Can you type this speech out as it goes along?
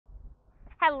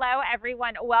Hello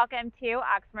everyone, welcome to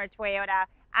Oxmoor Toyota.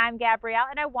 I'm Gabrielle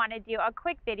and I want to do a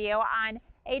quick video on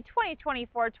a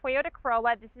 2024 Toyota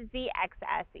Corolla. This is the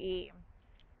XSE.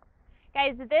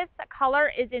 Guys, this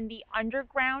color is in the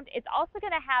underground. It's also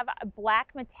going to have a black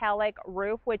metallic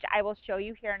roof, which I will show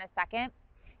you here in a second.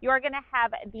 You are going to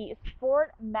have the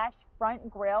sport mesh front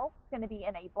grille. It's going to be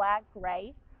in a black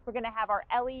gray. We're going to have our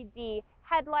LED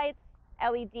headlights,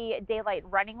 LED daylight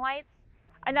running lights.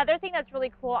 Another thing that's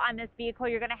really cool on this vehicle,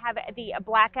 you're going to have the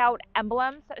blackout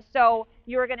emblems. So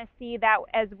you're going to see that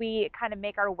as we kind of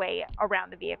make our way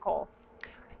around the vehicle.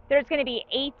 There's going to be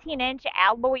 18-inch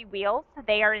alloy wheels.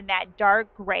 They are in that dark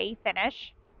gray finish.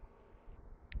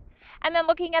 And then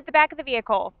looking at the back of the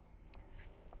vehicle,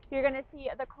 you're going to see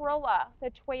the Corolla,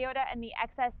 the Toyota, and the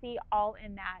XSE all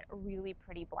in that really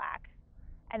pretty black.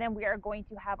 And then we are going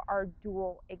to have our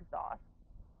dual exhaust.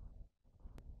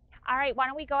 All right, why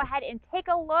don't we go ahead and take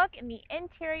a look in the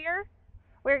interior.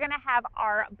 We're going to have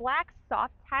our black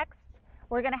soft text.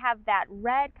 We're going to have that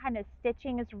red kind of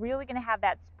stitching. It's really going to have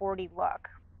that sporty look.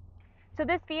 So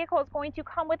this vehicle is going to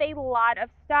come with a lot of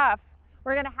stuff.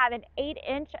 We're going to have an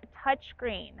 8-inch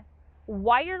touchscreen,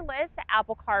 wireless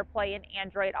Apple CarPlay and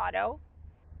Android Auto,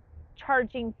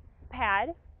 charging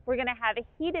pad. We're going to have a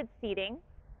heated seating.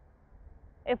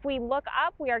 If we look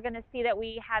up, we are going to see that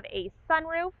we have a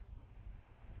sunroof.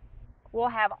 We'll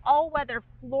have all-weather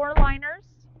floor liners.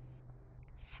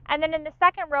 And then in the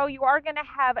second row, you are going to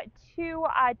have two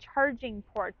charging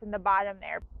ports in the bottom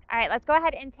there. All right, let's go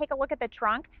ahead and take a look at the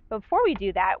trunk. Before we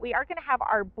do that, we are going to have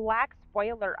our black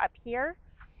spoiler up here.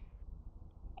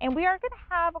 And we are going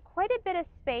to have quite a bit of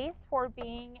space for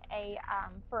being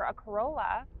for a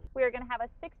Corolla. We are going to have a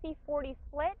 60-40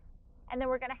 split, and then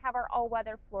we're going to have our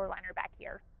all-weather floor liner back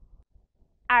here.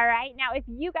 All right, now if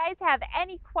you guys have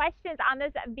any questions on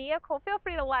this vehicle, feel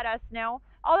free to let us know.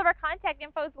 All of our contact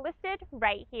info is listed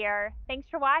right here. Thanks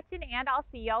for watching, and I'll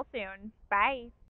see y'all soon. Bye.